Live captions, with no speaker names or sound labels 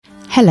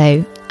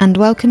Hello, and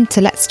welcome to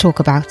Let's Talk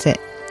About It,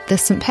 the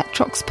St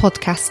Petrock's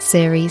podcast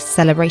series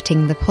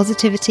celebrating the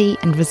positivity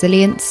and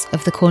resilience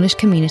of the Cornish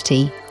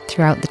community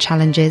throughout the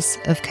challenges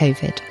of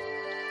COVID.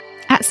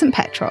 At St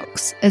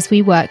Petrock's, as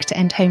we work to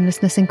end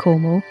homelessness in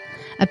Cornwall,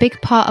 a big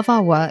part of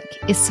our work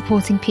is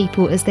supporting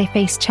people as they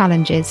face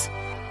challenges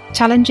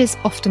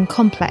often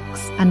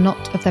complex and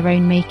not of their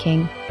own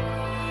making,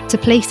 to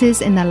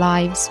places in their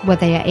lives where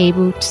they are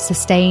able to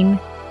sustain,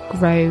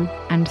 grow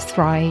and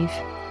thrive.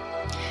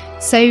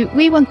 So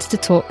we wanted to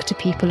talk to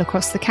people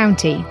across the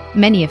county,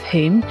 many of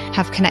whom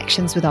have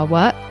connections with our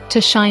work,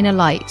 to shine a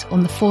light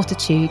on the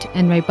fortitude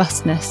and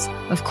robustness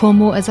of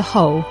Cornwall as a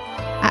whole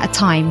at a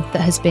time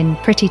that has been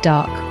pretty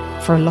dark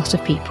for a lot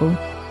of people.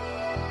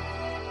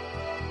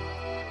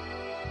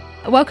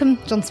 Welcome,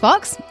 John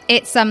Sparks.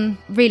 It's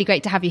really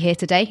great to have you here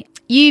today.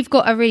 You've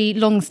got a really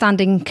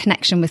long-standing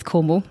connection with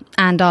Cornwall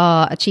and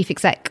are a chief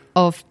exec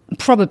of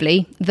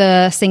probably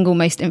the single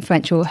most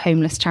influential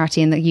homeless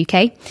charity in the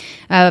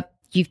UK.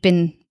 You've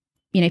been,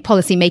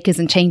 policy makers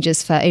and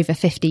changers for over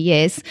 50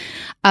 years.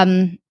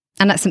 And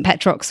at St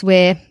Petrock's,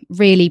 we're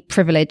really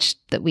privileged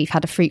that we've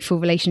had a fruitful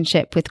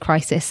relationship with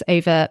Crisis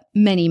over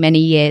many, many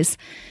years.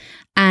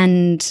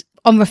 And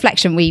on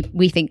reflection,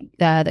 we think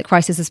that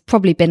Crisis has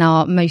probably been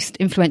our most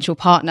influential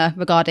partner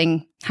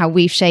regarding how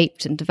we've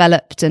shaped and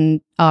developed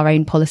and our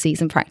own policies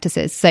and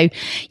practices. So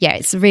yeah,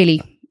 it's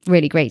really,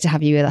 really great to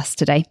have you with us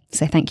today.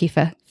 So thank you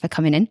for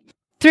coming in.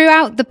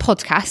 Throughout the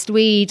podcast,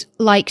 we'd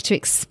like to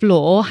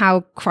explore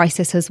how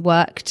Crisis has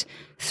worked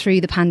through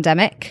the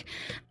pandemic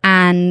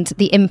and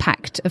the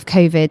impact of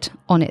COVID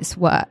on its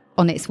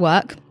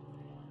work.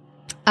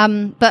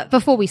 But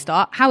before we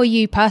start, how are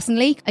you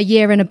personally? A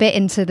year and a bit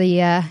into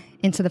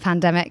the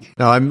pandemic.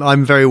 No,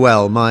 I'm very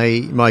well.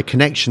 My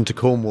connection to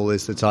Cornwall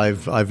is that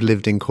I've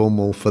lived in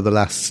Cornwall for the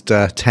last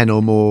 10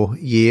 or more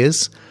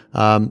years.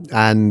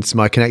 And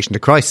my connection to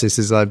Crisis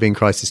is I've been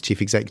Crisis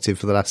chief executive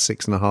for the last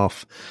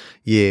 6.5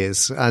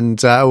 years. And,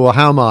 well,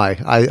 how am I?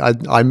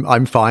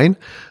 I'm fine.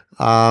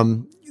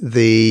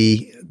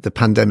 The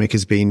pandemic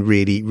has been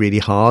really, really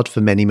hard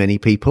for many, many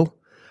people.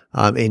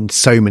 In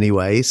so many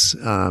ways.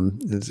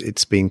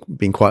 It's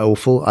been quite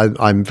awful.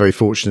 I'm very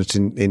fortunate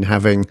in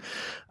having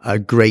a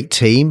great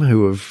team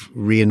who have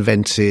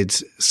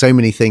reinvented so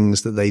many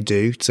things that they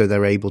do, so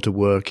they're able to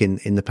work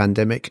in the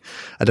pandemic.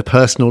 At a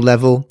personal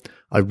level,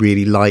 I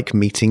really like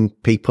meeting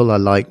people. I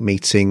like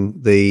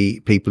meeting the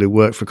people who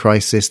work for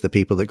Crisis, the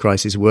people that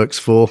Crisis works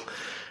for.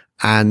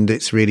 And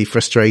it's really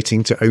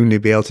frustrating to only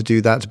be able to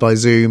do that by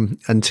Zoom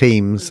and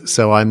Teams.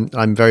 So I'm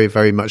very,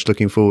 very much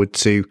looking forward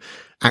to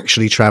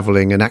actually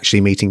traveling and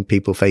actually meeting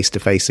people face to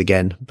face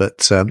again.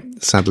 But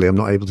sadly, I'm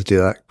not able to do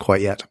that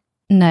quite yet.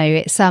 No,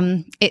 it's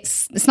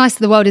nice that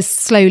the world is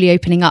slowly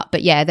opening up,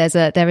 but yeah,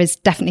 there is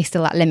definitely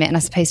still that limit. And I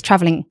suppose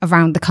traveling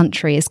around the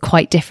country is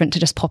quite different to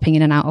just popping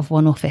in and out of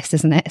one office,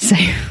 isn't it? So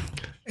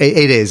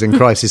it is, and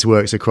Crisis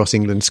works across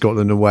England,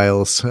 Scotland, and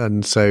Wales,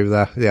 and so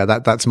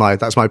that's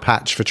my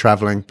patch for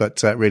travelling.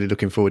 But really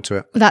looking forward to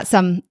it. That's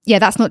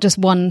not just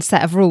one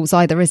set of rules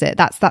either, is it?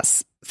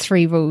 That's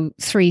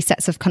three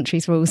sets of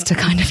countries' rules to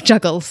kind of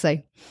juggle. So.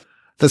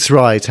 That's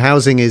right.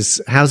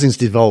 Housing's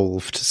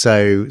devolved.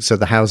 So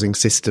the housing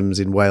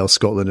systems in Wales,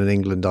 Scotland and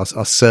England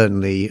are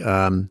certainly,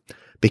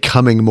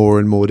 becoming more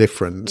and more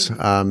different.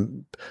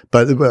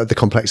 But the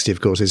complexity, of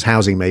course, is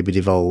housing may be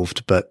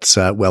devolved, but,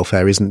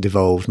 welfare isn't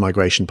devolved.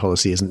 Migration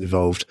policy isn't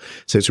devolved.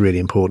 So it's really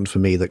important for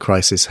me that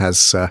Crisis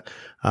has,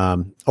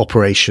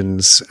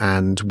 operations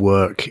and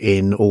work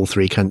in all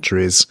three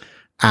countries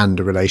and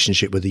a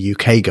relationship with the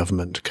UK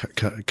government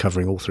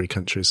covering all three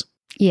countries.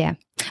 Yeah.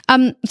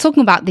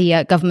 Talking about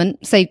the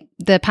government, so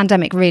the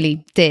pandemic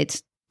really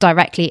did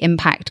directly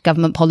impact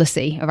government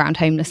policy around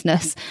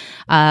homelessness,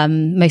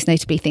 most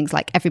notably things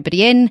like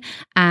Everybody In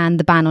and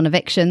the ban on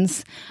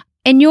evictions.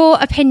 In your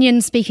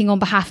opinion, speaking on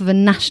behalf of a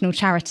national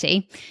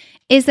charity,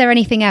 is there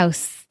anything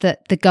else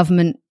that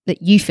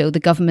you feel the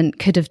government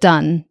could have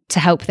done to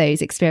help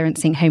those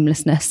experiencing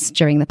homelessness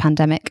during the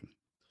pandemic?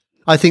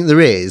 I think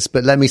there is,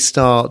 but let me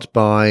start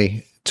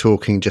by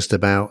talking just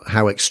about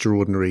how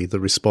extraordinary the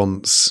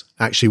response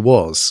actually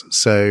was.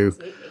 So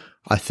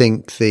I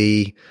think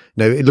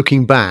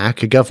looking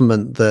back, a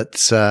government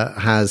that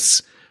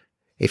has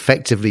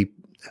effectively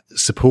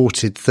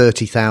supported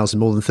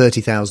more than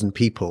 30,000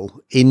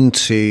 people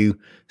into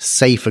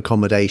safe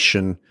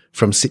accommodation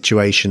from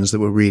situations that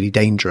were really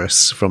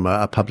dangerous from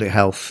a public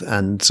health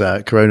and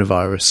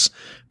coronavirus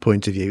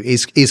point of view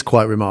is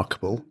quite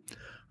remarkable.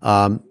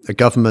 A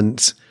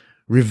government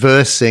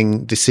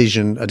reversing a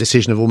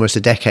decision of almost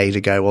a decade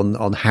ago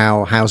on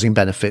how housing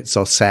benefits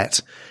are set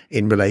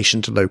in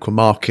relation to local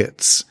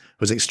markets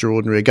was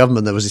extraordinary. A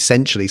government that was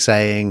essentially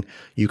saying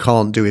you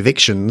can't do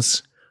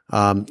evictions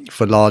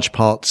for large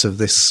parts of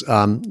this,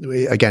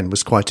 again,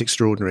 was quite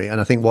extraordinary.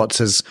 And I think what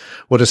has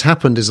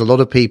happened is for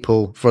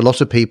a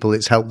lot of people,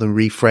 it's helped them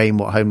reframe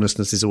what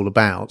homelessness is all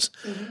about.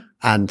 Mm-hmm.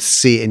 And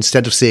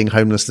instead of seeing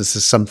homelessness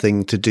as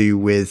something to do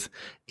with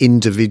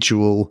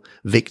individual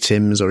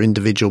victims or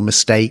individual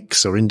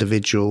mistakes or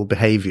individual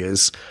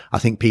behaviors, I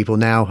think people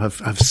now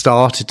have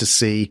started to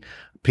see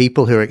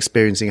people who are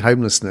experiencing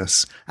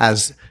homelessness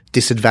as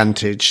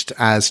disadvantaged,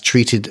 as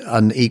treated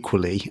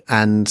unequally,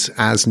 and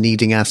as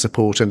needing our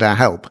support and our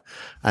help.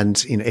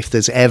 And, if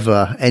there's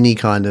ever any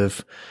kind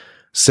of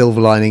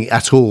silver lining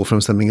at all from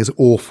something as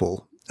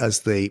awful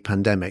as the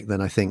pandemic,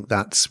 then I think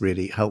that's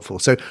really helpful.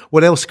 So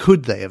what else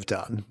could they have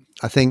done?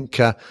 I think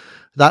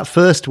that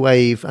first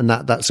wave and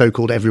that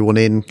so-called Everyone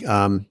In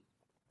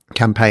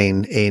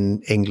campaign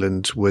in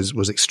England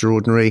was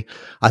extraordinary.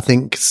 I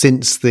think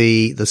since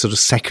the sort of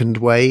second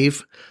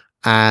wave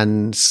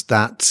and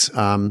that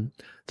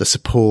the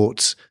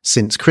support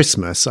since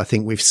Christmas, I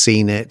think we've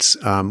seen it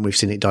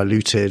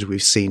diluted,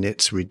 we've seen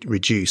it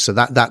reduced. So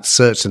that's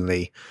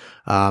certainly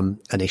an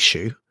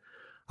issue.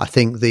 I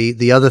think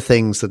the other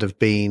things that have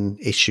been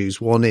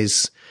issues, one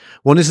is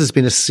there's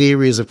been a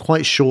series of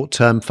quite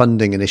short-term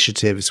funding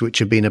initiatives which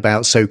have been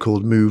about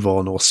so-called move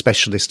on or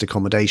specialist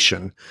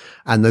accommodation.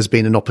 And there's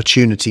been an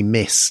opportunity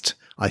missed,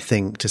 I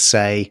think, to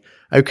say,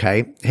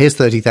 okay, here's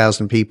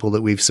 30,000 people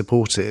that we've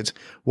supported.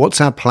 What's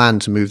our plan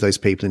to move those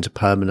people into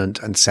permanent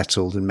and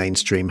settled and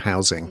mainstream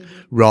housing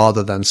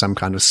rather than some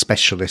kind of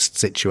specialist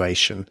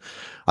situation?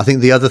 I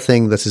think the other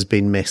thing that has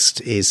been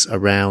missed is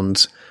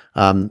around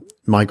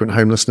migrant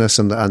homelessness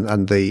and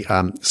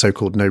the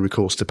so-called no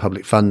recourse to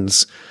public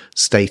funds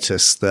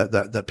status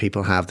that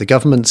people have. The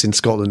governments in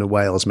Scotland and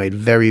Wales made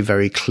very,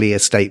 very clear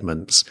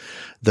statements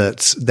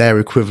that their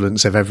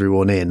equivalence of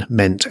Everyone In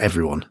meant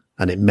everyone.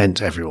 And it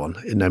meant everyone,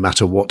 no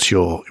matter what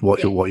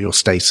your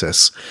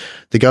status.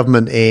 The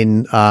government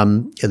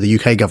the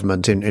UK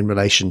government in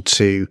relation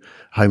to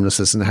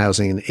homelessness and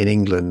housing in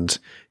England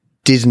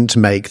didn't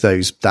make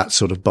that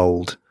sort of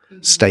bold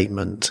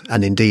statement.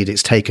 And indeed,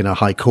 it's taken a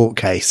high court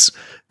case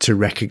to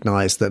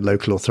recognise that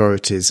local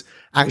authorities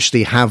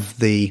actually have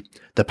the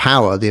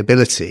power, the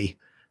ability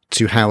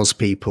to house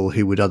people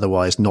who would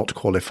otherwise not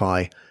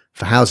qualify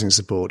for housing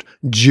support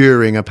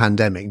during a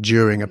pandemic,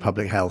 during a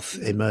public health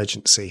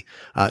emergency.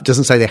 It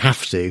doesn't say they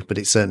have to, but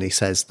it certainly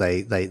says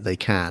they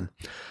can.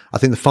 I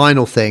think the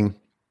final thing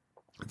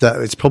that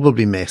it's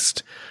probably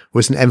missed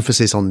was an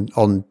emphasis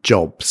on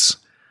jobs.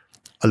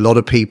 A lot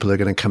of people are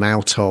going to come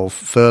out of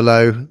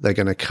furlough. They're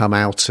going to come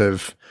out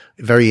of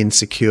very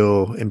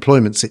insecure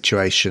employment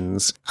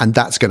situations, and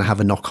that's going to have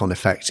a knock-on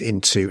effect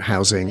into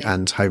housing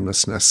and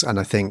homelessness. And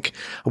I think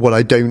what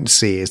I don't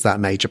see is that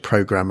major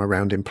program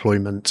around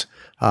employment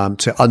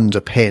to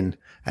underpin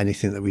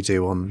anything that we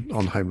do on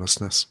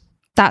homelessness.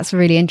 That's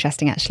really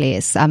interesting, actually.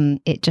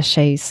 It just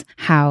shows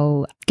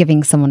how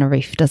giving someone a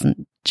roof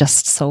doesn't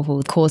just solve all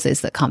the causes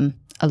that come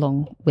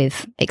along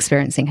with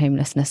experiencing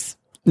homelessness.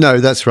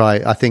 No, that's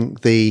right. I think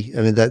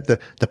the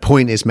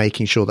point is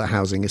making sure that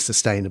housing is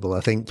sustainable.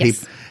 I think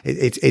yes.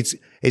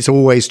 It's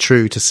always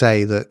true to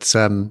say that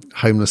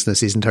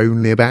homelessness isn't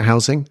only about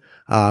housing.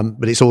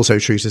 But it's also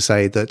true to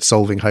say that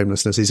solving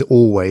homelessness is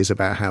always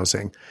about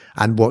housing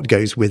and what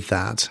goes with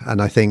that.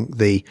 And I think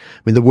the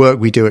work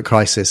we do at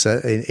Crisis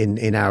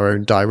in our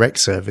own direct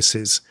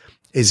services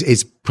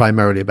is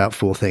primarily about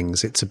four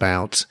things. It's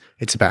about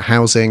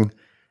housing.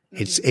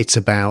 It's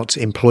about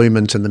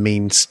employment and the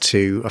means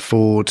to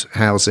afford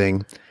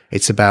housing.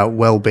 It's about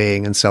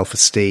well-being and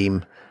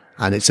self-esteem,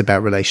 and it's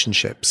about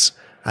relationships.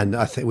 And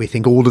we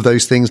think all of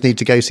those things need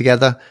to go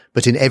together,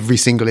 but in every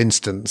single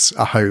instance,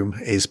 a home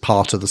is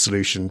part of the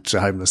solution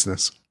to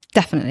homelessness.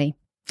 Definitely.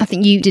 I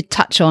think you did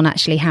touch on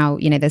actually how,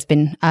 there's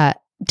been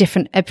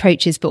different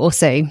approaches, but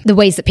also the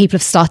ways that people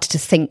have started to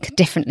think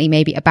differently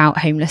maybe about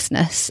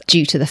homelessness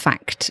due to the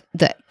fact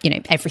that,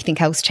 everything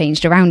else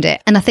changed around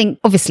it. And I think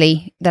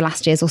obviously the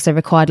last year has also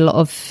required a lot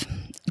of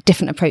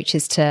different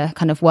approaches to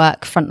kind of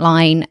work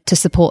frontline to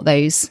support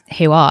those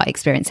who are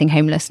experiencing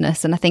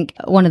homelessness. And I think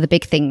one of the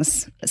big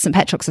things St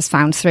Petrox has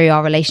found through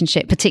our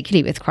relationship,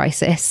 particularly with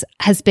Crisis,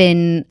 has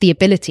been the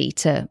ability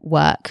to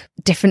work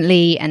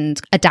differently and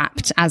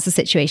adapt as the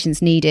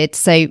situation's needed.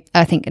 So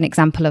I think an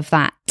example of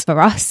that for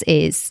us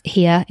is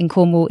here in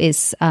Cornwall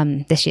is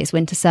this year's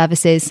winter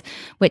services,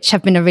 which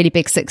have been a really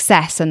big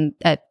success. And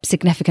a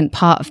significant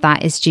part of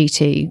that is due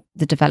to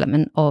the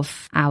development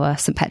of our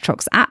St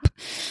Petrox app,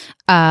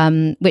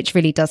 which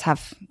really does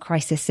have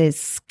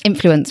Crisis's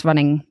influence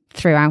running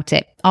throughout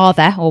it.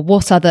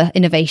 What other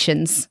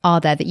innovations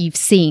are there that you've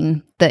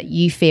seen that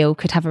you feel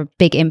could have a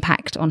big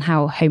impact on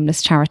how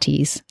homeless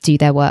charities do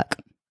their work?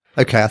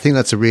 Okay, I think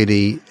that's a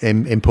really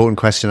important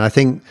question. I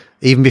think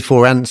even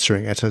before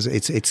answering it,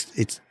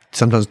 it's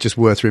sometimes just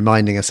worth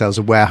reminding ourselves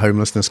of where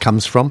homelessness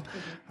comes from,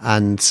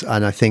 and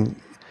I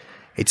think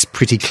it's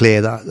pretty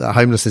clear that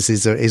homelessness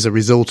is a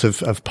result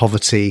of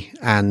poverty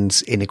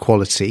and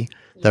inequality.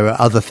 There are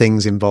other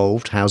things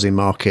involved, housing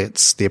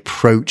markets, the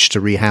approach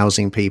to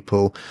rehousing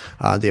people,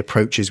 the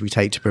approaches we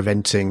take to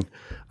preventing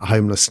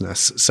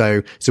homelessness.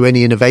 So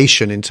any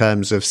innovation in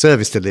terms of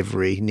service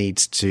delivery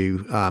needs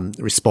to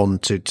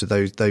respond to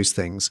those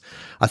things.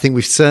 I think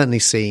we've certainly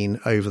seen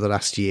over the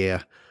last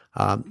year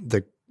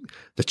the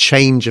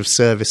change of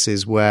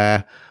services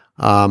where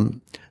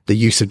the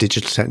use of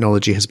digital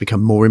technology has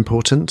become more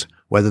important,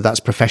 whether that's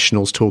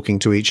professionals talking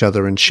to each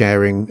other and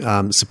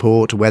sharing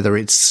support, whether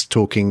it's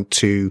talking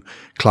to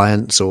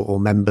clients or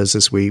members,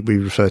 as we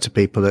refer to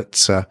people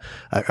at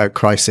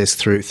crisis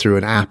through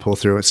an app or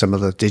through some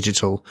other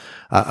digital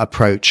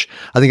approach.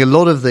 I think a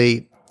lot of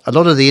the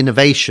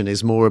innovation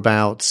is more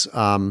about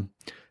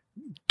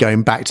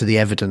going back to the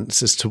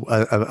evidence as to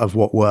of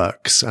what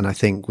works, and I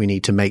think we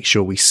need to make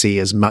sure we see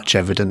as much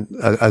evidence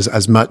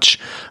as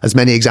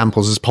many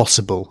examples as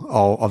possible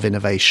of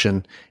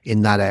innovation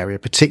in that area,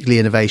 particularly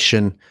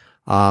innovation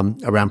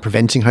around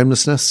preventing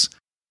homelessness.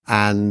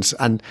 And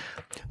I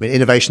mean,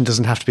 innovation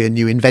doesn't have to be a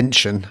new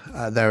invention.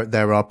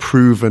 There are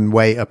proven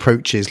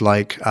approaches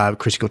like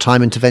critical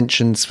time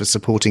interventions for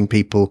supporting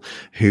people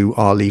who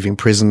are leaving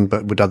prison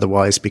but would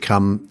otherwise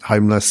become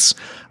homeless.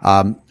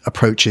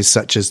 Approaches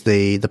such as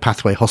the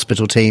pathway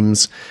hospital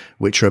teams,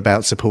 which are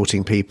about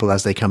supporting people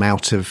as they come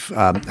out of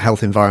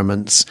health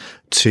environments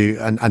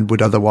and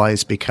would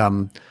otherwise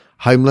become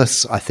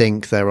homeless. I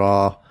think there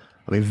are,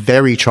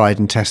 very tried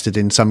and tested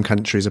in some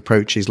countries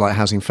approaches like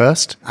Housing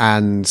First.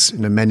 And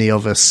many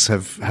of us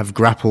have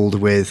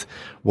grappled with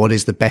what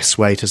is the best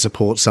way to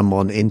support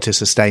someone into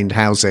sustained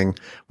housing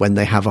when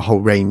they have a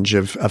whole range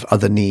of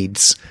other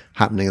needs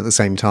happening at the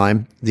same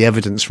time. The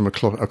evidence from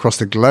across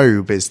the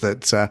globe is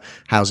that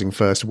Housing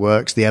First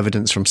works. The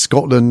evidence from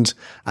Scotland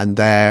and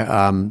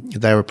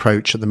their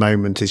approach at the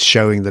moment is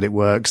showing that it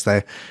works.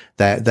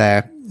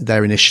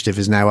 Their initiative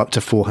is now up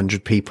to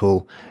 400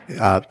 people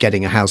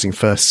getting a Housing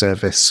First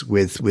service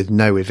with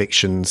no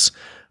evictions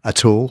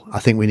at all. I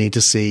think we need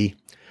to see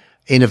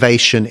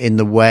innovation in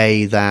the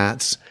way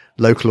that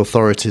local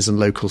authorities and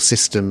local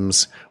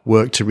systems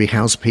work to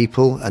rehouse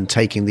people, and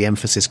taking the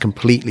emphasis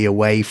completely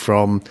away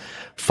from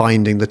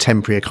finding the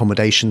temporary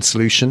accommodation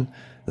solution.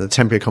 The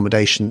temporary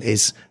accommodation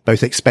is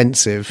both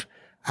expensive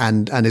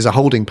and is a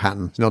holding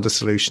pattern, not a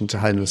solution to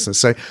homelessness.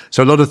 So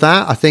a lot of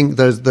that, I think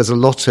there's a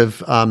lot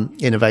of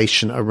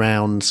innovation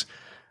around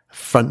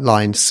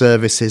frontline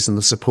services and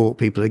the support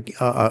people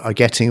are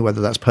getting,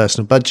 whether that's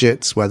personal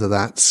budgets, whether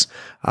that's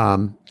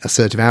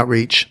assertive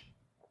outreach.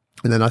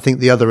 And then I think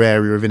the other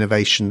area of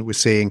innovation we're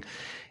seeing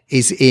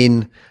is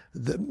in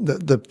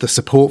the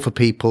support for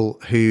people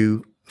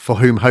for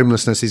whom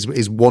homelessness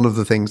is one of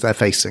the things they're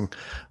facing,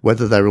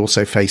 whether they're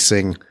also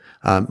facing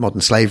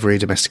modern slavery,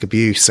 domestic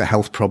abuse, a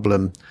health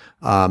problem,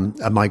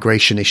 a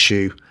migration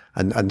issue,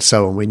 and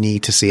so on. We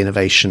need to see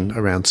innovation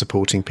around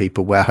supporting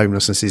people where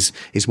homelessness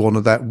is one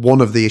of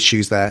the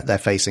issues they're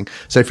facing.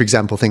 So, for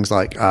example, things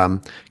like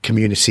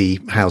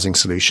community housing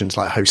solutions,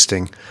 like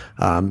hosting,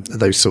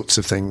 those sorts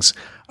of things.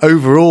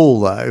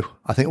 Overall, though,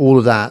 I think all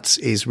of that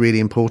is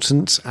really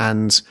important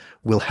and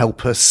will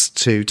help us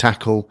to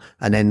tackle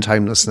and end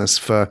homelessness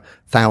for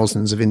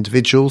thousands of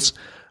individuals.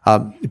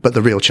 But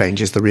the real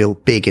changes, the real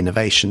big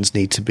innovations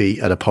need to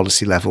be at a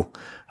policy level.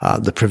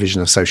 The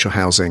provision of social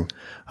housing,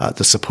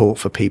 the support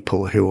for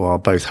people who are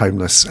both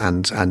homeless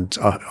and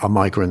are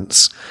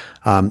migrants,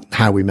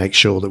 how we make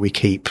sure that we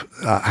keep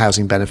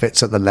housing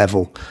benefits at the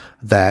level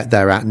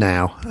they're at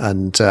now,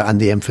 and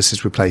the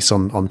emphasis we place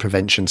on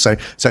prevention. So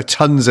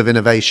tons of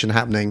innovation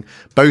happening,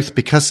 both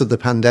because of the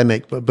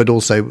pandemic, but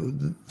also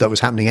that was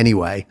happening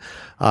anyway.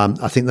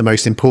 I think the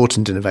most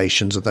important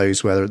innovations are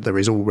those where there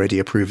is already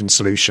a proven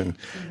solution,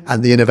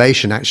 and the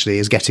innovation actually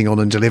is getting on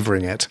and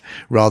delivering it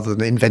rather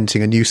than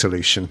inventing a new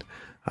solution.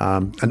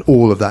 And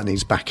all of that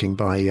needs backing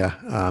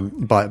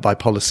by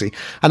policy.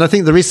 And I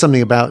think there is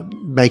something about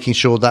making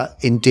sure that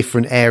in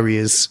different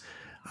areas,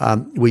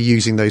 we're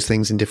using those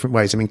things in different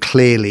ways. I mean,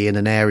 clearly in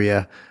an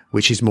area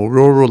which is more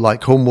rural,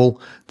 like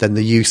Cornwall, then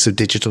the use of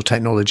digital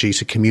technology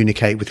to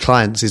communicate with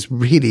clients is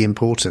really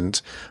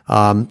important,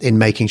 in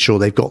making sure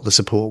they've got the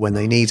support when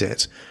they need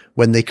it,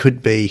 when they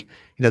could be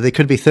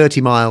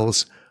 30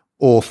 miles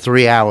or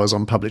 3 hours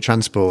on public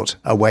transport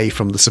away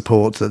from the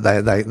support that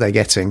they're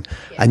getting.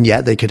 Yeah. And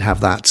yet they could have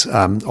that,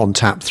 on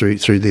tap through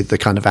the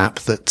kind of app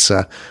that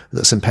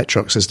St.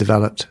 Petrox has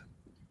developed.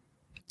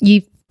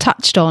 You've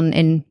touched on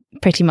in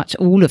pretty much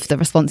all of the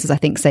responses, I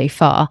think, so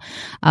far,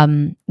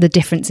 the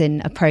difference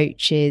in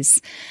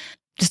approaches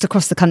just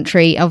across the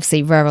country,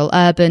 obviously rural,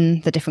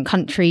 urban, the different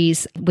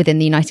countries within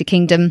the United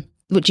Kingdom.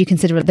 What do you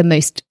consider the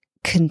most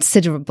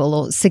considerable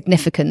or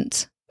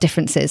significant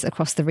differences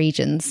across the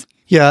regions?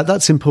 Yeah,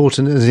 that's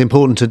important. It's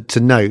important to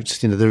note,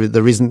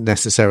 there isn't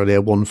necessarily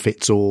a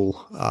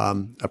one-fits-all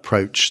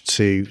approach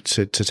to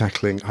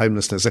tackling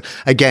homelessness.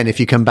 Again, if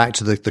you come back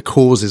to the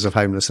causes of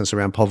homelessness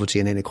around poverty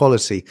and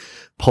inequality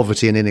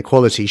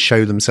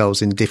show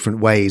themselves in different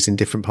ways in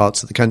different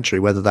parts of the country,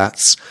 whether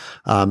that's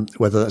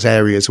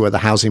areas where the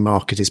housing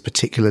market is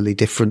particularly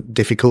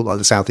difficult, like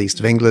the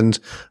southeast of England,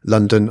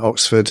 London,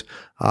 Oxford,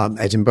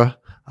 Edinburgh.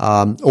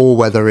 or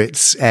whether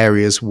it's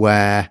areas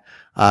where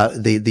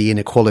the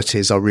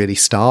inequalities are really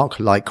stark,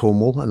 like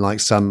Cornwall and like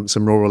some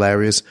rural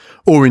areas,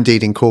 or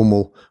indeed in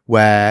Cornwall,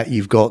 where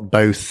you've got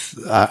both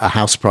a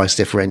house price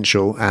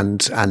differential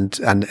and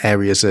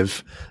areas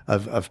of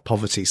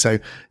poverty. So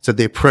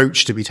the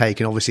approach to be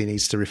taken obviously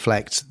needs to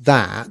reflect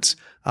that.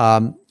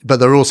 But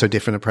there are also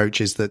different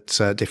approaches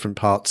that different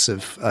parts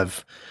of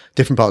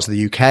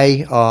the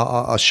UK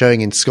are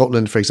showing. In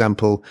Scotland, for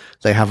example,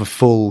 they have a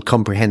full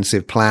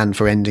comprehensive plan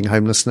for ending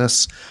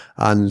homelessness,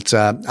 and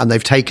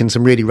they've taken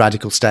some really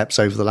radical steps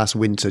over the last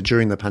winter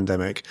during the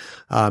pandemic.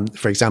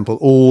 For example,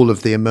 all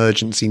of the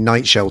emergency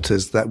night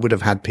shelters that would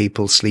have had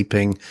people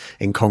sleeping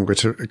in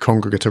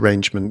congregate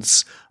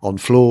arrangements on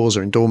floors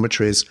or in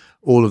dormitories,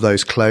 all of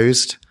those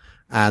closed.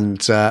 And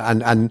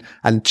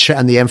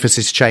the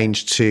emphasis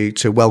changed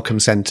to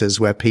welcome centres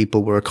where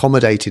people were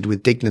accommodated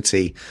with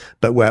dignity,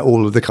 but where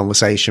all of the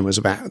conversation was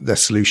about their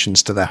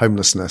solutions to their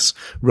homelessness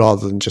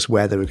rather than just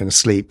where they were going to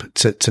sleep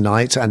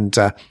tonight. And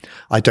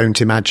I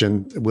don't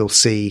imagine we'll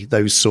see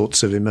those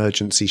sorts of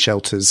emergency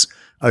shelters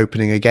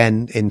opening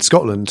again in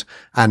Scotland.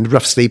 And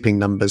rough sleeping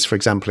numbers, for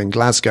example, in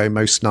Glasgow,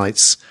 most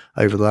nights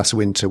over the last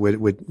winter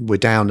we're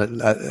down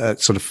at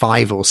sort of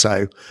 5 or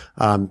so.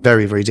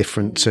 Very, very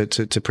different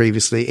to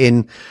previously.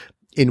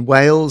 In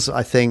Wales,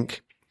 I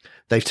think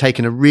they've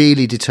taken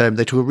they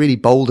took a really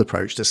bold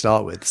approach to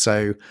start with.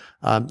 So,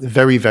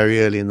 very, very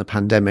early in the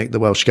pandemic, the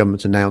Welsh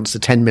government announced a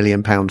 £10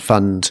 million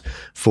fund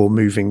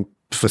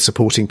for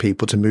supporting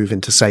people to move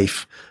into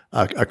safe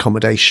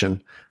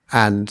accommodation.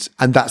 And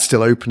that's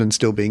still open and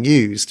still being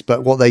used.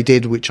 But what they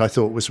did, which I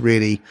thought was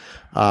really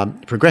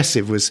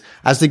progressive, was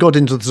as they got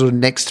into the sort of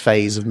next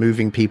phase of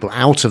moving people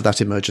out of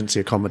that emergency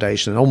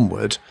accommodation and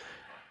onward,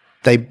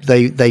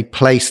 they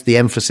placed the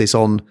emphasis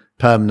on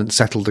permanent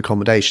settled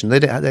accommodation. They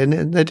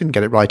didn't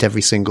get it right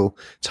every single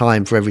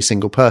time for every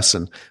single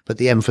person, but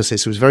the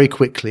emphasis was very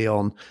quickly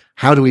on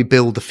how do we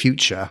build the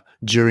future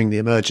during the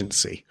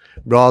emergency,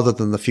 rather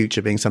than the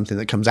future being something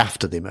that comes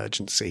after the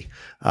emergency.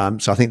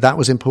 So I think that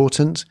was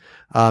important.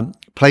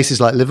 Places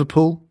like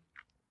Liverpool,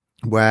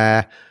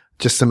 where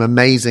just some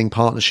amazing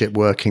partnership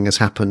working has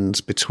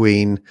happened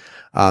between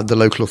the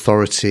local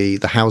authority,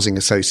 the housing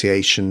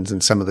associations,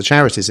 and some of the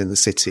charities in the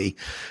city,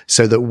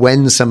 so that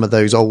when some of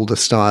those older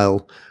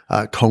style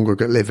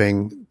congregate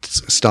living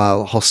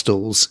style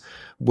hostels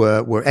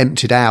were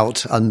emptied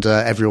out under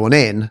everyone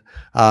in,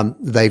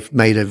 they've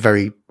made a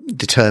very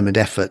determined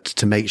effort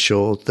to make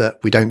sure that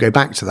we don't go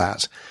back to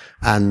that.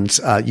 And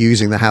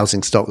using the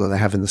housing stock that they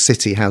have in the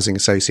city, housing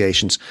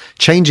associations,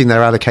 changing their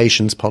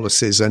allocations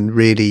policies and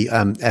really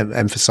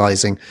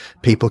emphasizing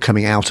people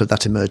coming out of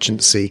that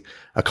emergency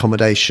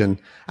accommodation.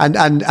 And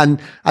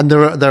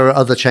there are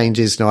other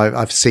changes. Now,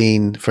 I've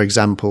seen, for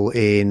example,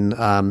 in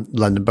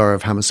London Borough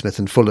of Hammersmith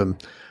and Fulham,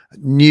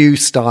 new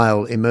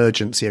style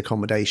emergency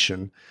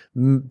accommodation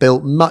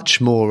built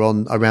much more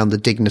around the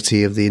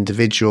dignity of the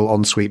individual,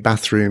 ensuite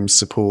bathrooms,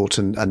 support,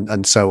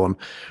 and so on,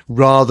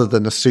 rather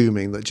than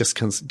assuming that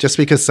just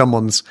because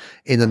someone's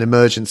in an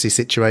emergency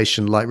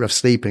situation like rough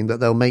sleeping, that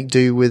they'll make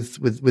do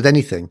with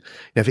anything. You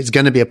know, if it's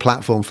going to be a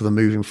platform for them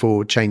moving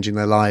forward, changing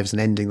their lives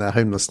and ending their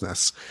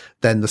homelessness,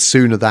 then the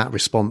sooner that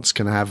response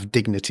can have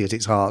dignity at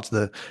its heart,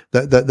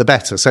 the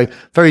better. So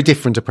very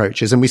different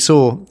approaches. And we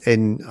saw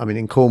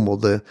in Cornwall,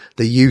 the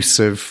use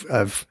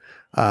of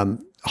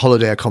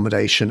holiday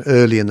accommodation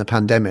early in the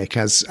pandemic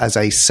as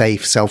a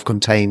safe,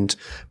 self-contained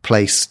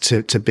place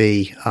to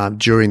be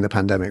during the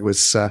pandemic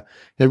was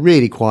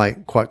really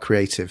quite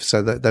creative.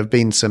 So that there have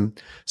been some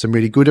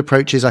really good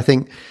approaches. I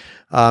think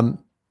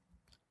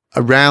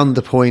around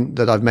the point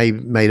that I've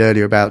made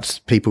earlier about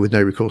people with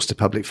no recourse to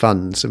public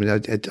funds. I mean,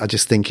 I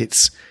just think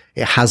it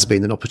has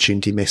been an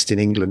opportunity missed in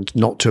England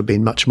not to have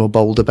been much more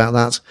bold about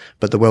that.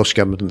 But the Welsh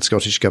government and the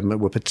Scottish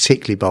government were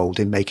particularly bold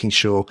in making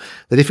sure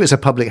that if it's a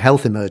public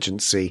health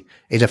emergency,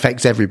 it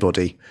affects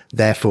everybody.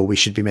 Therefore, we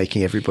should be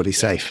making everybody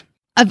safe.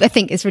 I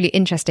think it's really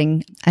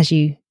interesting, as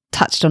you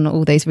touched on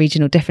all those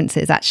regional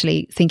differences,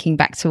 actually thinking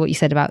back to what you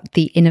said about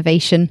the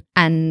innovation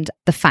and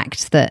the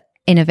fact that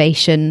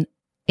innovation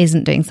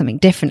isn't doing something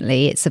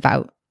differently. It's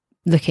about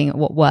looking at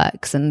what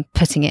works and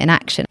putting it in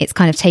action. It's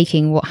kind of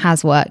taking what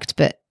has worked,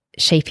 but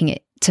shaping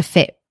it to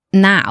fit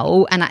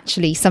now. And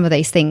actually some of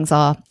those things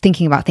are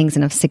thinking about things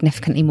in a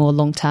significantly more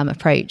long-term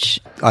approach.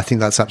 I think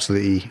that's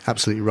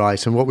absolutely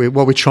right. And what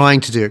we're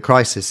trying to do at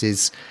Crisis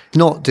is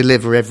not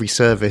deliver every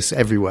service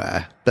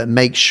everywhere, but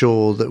make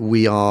sure that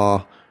we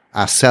are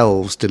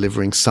ourselves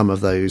delivering some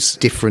of those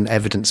different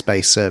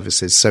evidence-based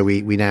services. So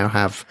we now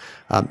have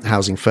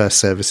Housing First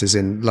services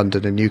in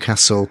London and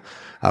Newcastle.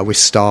 We're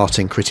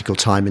starting critical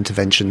time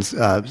interventions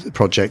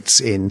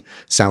projects in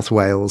South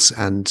Wales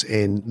and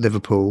in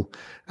Liverpool.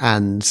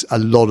 And a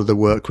lot of the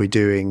work we're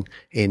doing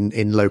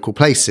in local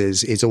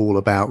places is all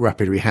about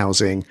rapid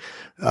rehousing,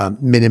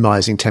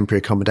 minimising temporary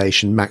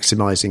accommodation,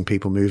 maximising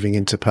people moving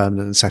into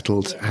permanent and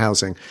settled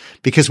housing.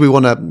 Because we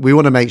want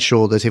to make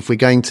sure that if we're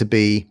going to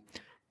be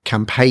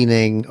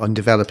campaigning on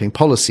developing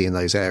policy in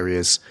those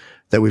areas,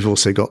 that we've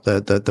also got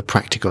the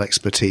practical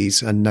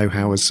expertise and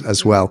know-how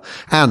as well.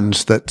 And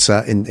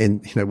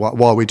that,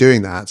 while we're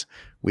doing that,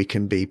 we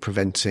can be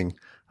preventing,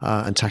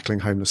 and tackling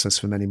homelessness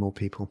for many more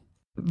people.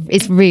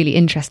 It's really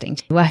interesting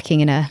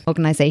working in an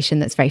organisation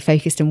that's very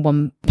focused in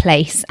one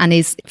place and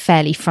is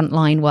fairly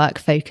frontline work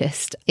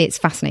focused. It's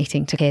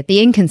fascinating to hear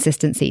the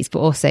inconsistencies, but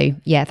also,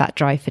 that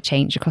drive for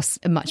change across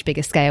a much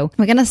bigger scale.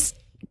 We're going to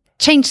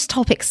change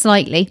topic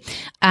slightly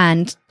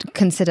and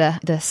consider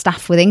the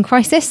staff within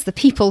Crisis, the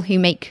people who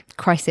make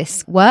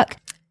Crisis work.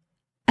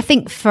 I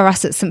think for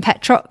us at St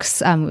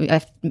Petrox,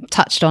 I've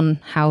touched on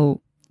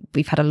how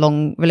we've had a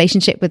long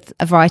relationship with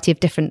a variety of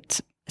different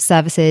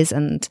services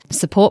and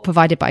support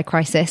provided by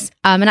Crisis.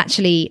 And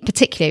actually,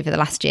 particularly over the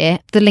last year,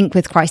 the link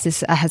with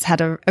Crisis has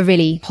had a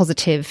really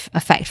positive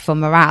effect for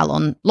morale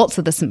on lots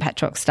of the St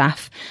Petrox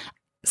staff.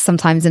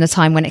 Sometimes in a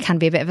time when it can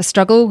be a bit of a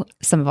struggle,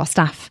 some of our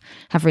staff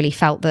have really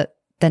felt that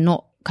they're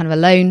not kind of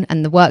alone,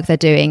 and the work they're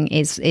doing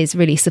is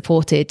really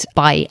supported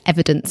by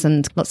evidence,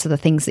 and lots of the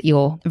things that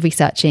you're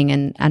researching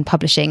and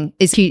publishing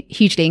is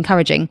hugely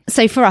encouraging.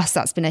 So for us,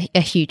 that's been a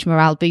huge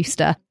morale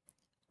booster.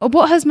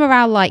 What has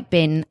morale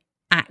been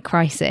at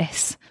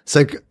Crisis?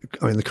 So,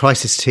 the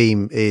Crisis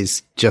team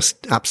is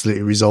just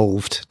absolutely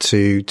resolved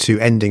to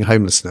ending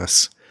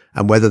homelessness.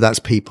 And whether that's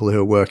people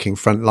who are working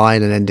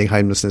frontline and ending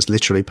homelessness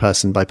literally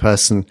person by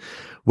person,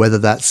 whether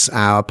that's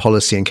our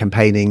policy and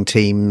campaigning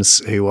teams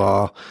who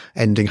are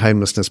ending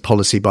homelessness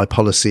policy by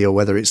policy, or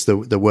whether it's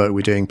the work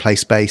we're doing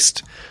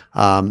place-based,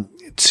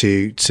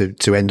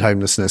 to end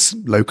homelessness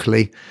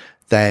locally,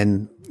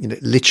 then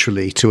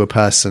literally to a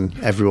person,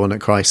 everyone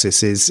at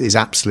Crisis is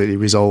absolutely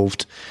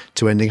resolved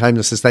to ending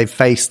homelessness. They've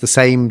faced the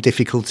same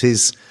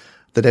difficulties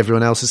that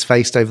everyone else has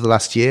faced over the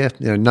last year.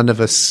 None of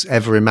us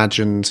ever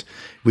imagined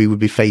we would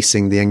be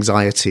facing the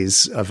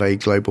anxieties of a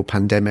global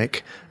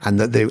pandemic, and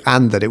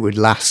that it would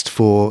last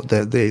for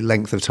the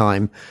length of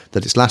time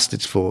that it's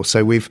lasted for.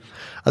 So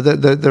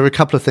there are a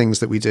couple of things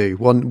that we do.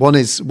 One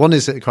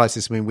is at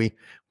Crisis.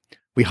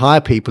 We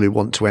hire people who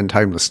want to end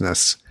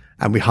homelessness,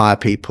 and we hire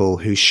people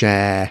who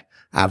share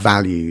our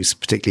values,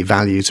 particularly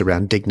values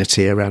around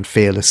dignity, around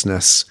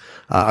fearlessness,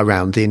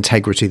 around the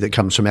integrity that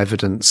comes from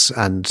evidence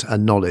and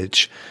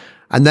knowledge.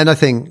 And then I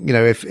think,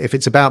 if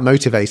it's about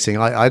motivating,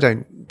 I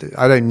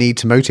don't need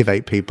to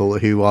motivate people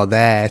who are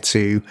there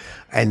to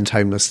end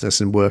homelessness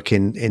and work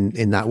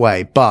in that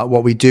way. But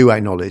what we do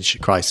acknowledge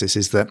at Crisis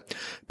is that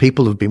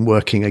people have been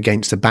working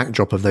against the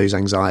backdrop of those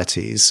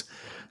anxieties.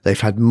 They've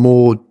had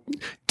more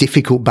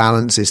difficult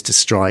balances to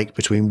strike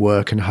between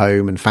work and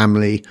home and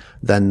family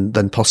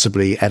than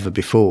possibly ever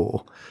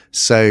before.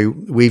 So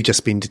we've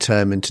just been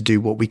determined to do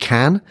what we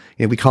can.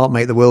 We can't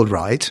make the world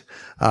right.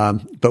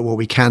 But what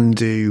we can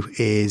do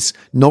is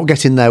not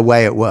get in their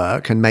way at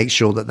work and make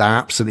sure that they're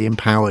absolutely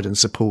empowered and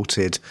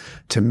supported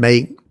to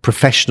make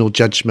professional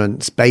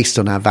judgments based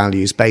on our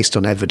values, based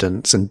on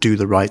evidence, and do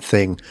the right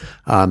thing,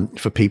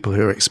 for people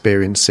who are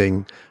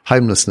experiencing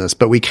homelessness.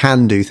 But we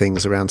can do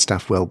things around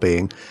staff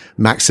wellbeing,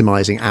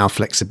 maximising our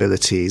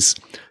flexibilities,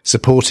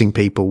 supporting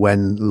people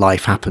when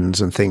life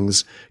happens and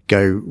things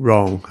go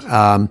wrong.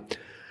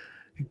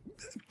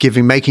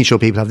 Making sure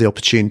people have the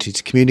opportunity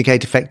to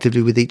communicate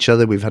effectively with each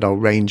other. We've had our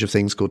range of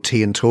things called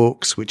tea and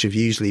talks, which have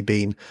usually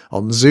been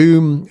on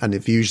Zoom, and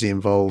have usually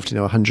involved,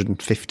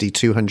 150,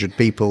 200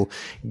 people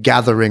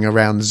gathering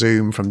around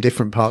Zoom from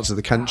different parts of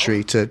the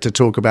country to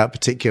talk about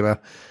particular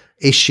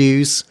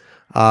issues.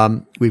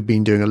 We've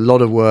been doing a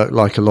lot of work,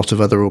 like a lot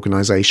of other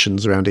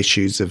organizations, around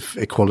issues of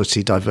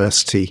equality,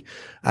 diversity,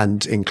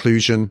 and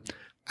inclusion.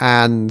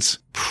 And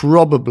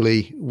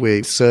probably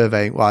we're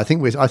surveying. Well, I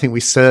think we're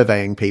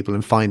surveying people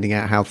and finding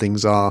out how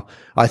things are.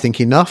 I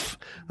think enough.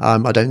 I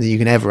don't think you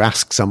can ever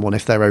ask someone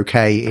if they're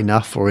okay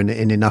enough, or in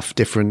enough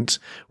different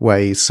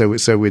ways. So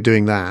we're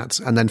doing that.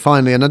 And then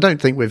finally, and I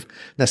don't think we've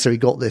necessarily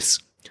got this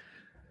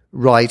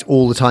right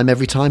all the time,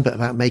 every time, but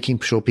about making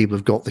sure people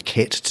have got the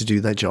kit to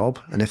do their job.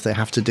 And if they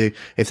have to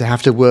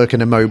work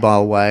in a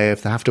mobile way,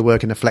 if they have to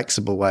work in a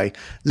flexible way,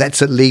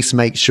 let's at least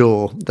make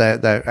sure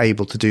they're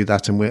able to do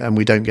that, and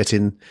we don't get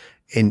in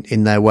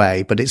their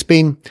way. But it's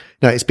been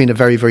a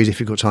very, very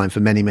difficult time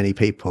for many, many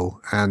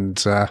people.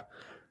 And,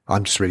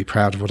 I'm just really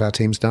proud of what our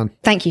team's done.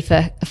 Thank you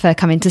for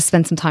coming to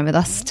spend some time with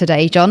us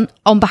today, John.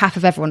 On behalf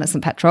of everyone at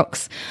St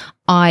Petrox,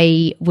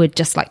 I would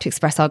just like to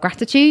express our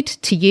gratitude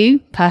to you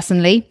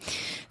personally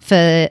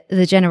for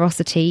the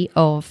generosity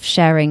of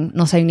sharing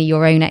not only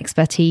your own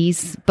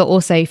expertise, but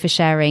also for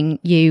sharing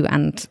you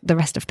and the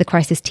rest of the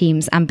Crisis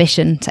team's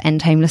ambition to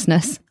end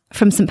homelessness.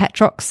 From St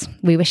Petrox,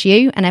 we wish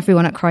you and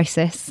everyone at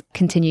Crisis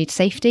continued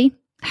safety,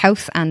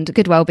 health and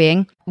good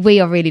well-being. We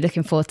are really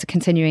looking forward to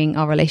continuing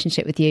our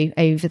relationship with you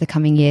over the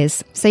coming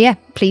years. So yeah,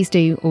 please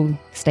do all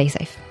stay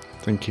safe.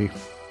 Thank you.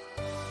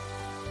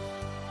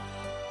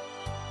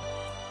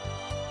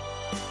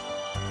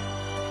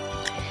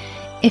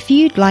 If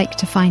you'd like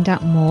to find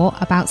out more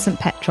about St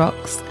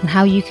Petrox and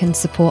how you can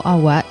support our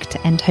work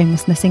to end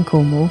homelessness in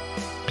Cornwall,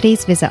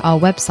 please visit our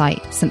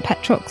website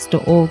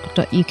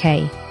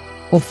stpetrox.org.uk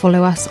or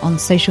follow us on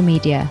social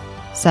media.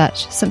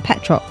 Search St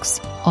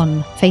Petrox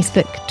on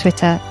Facebook,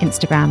 Twitter,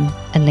 Instagram,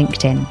 and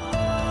LinkedIn.